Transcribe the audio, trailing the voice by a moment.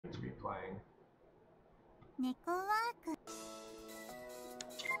playing.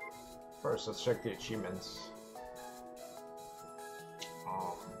 First, let's check the achievements.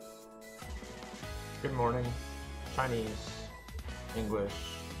 Good morning. Chinese, English,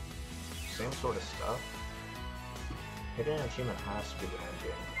 same sort of stuff. Hidden achievement has to be the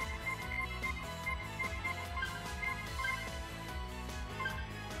ending.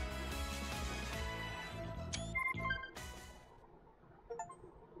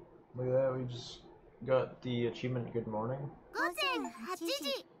 Look at that, we just got the achievement good morning.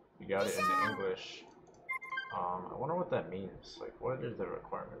 We got it in English. I wonder what that means. Like, what are the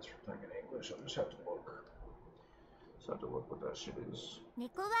requirements for playing in English? I'll just have to look. Just have to look what that shit is.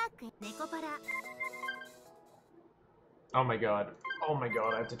 Oh my god. Oh my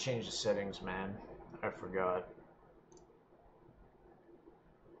god, I have to change the settings, man. I forgot.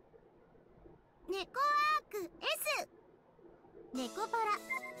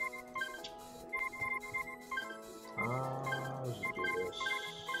 Let's just do this.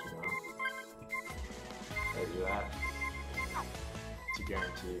 You know. I do that. To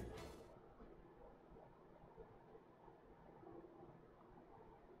guarantee.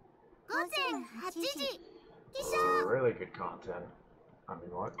 Oh, really good content. I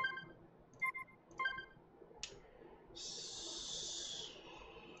mean, what?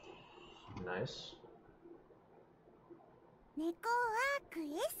 Nice.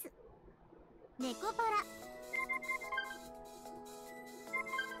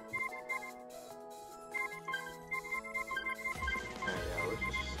 Yeah, we'll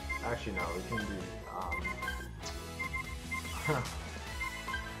just... Actually, no, we can do...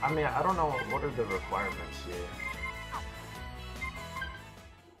 I mean, I don't know, what are the requirements here?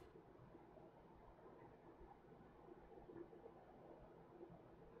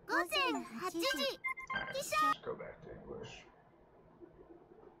 Alright, let's just go back to English.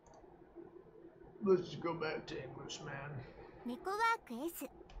 Let's just go back to English, man.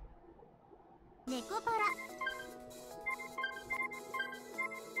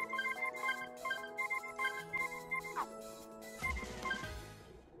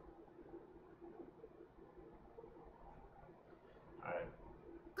 Alright.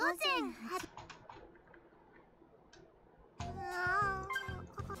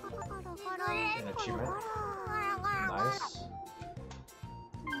 An achievement. Nice.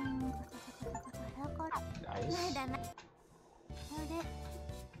 Nice.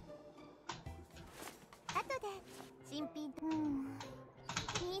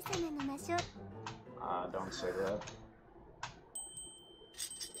 Don't say that.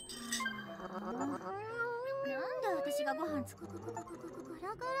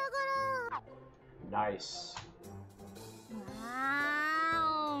 Nice.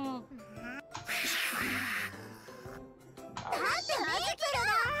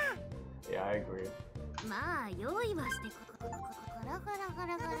 Yeah, I agree.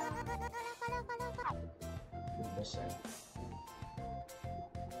 You're missing.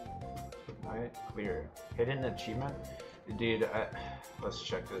 Alright, clear. Hidden achievement? Dude, let's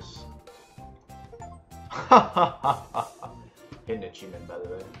check this. Hidden achievement, by the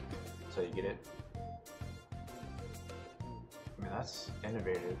way. So you get it. I mean, that's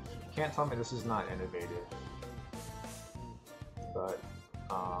innovative. You can't tell me this is not innovative. But,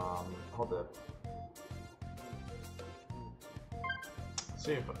 hold up. Let's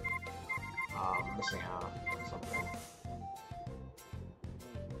see if I'm missing out on something.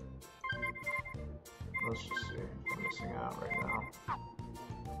 Let's just see if I'm missing out right now.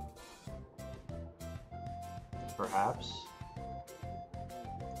 Perhaps.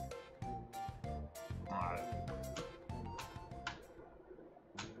 Alright.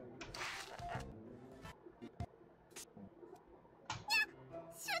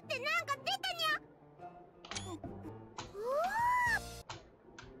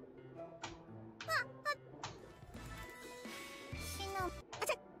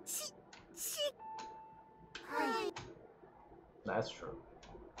 That's true.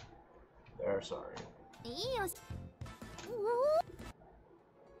 They're sorry.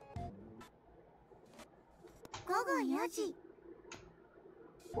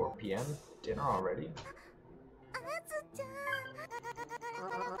 4 p.m. Dinner already?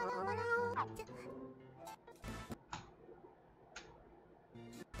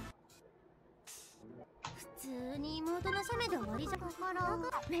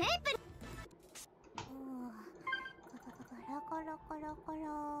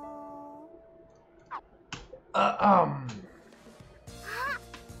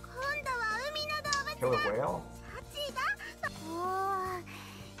 Killer whale?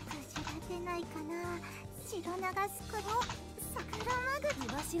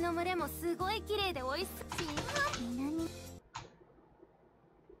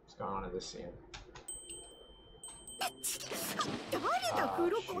 What's going on in this scene? 誰だ風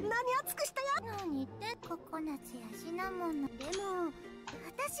呂こんなに熱くしたや何ってココナツやシナモンのでも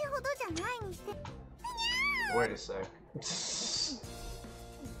私ほどじゃないにして Wait a sec.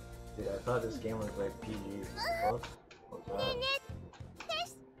 Dude, I thought this game was like PG. What? What's that?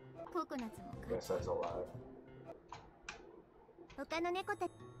 ココナツも Guess that's a lie. 他の猫た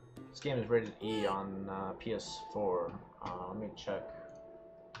ち This game is rated E on PS4. Let me check.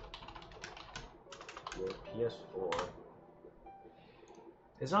 Your PS4.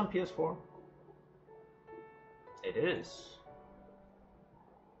 Is it on PS4? It is.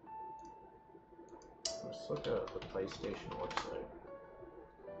 Let's look at the PlayStation website.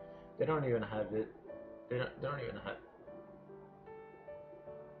 They don't even have it. They don't even have.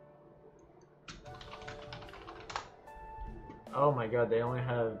 Oh my god, they only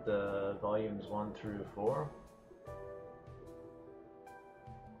have the volumes 1 through 4.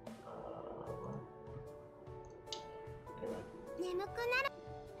 Anyway. 眠くなる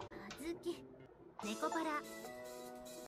あずきネコパラ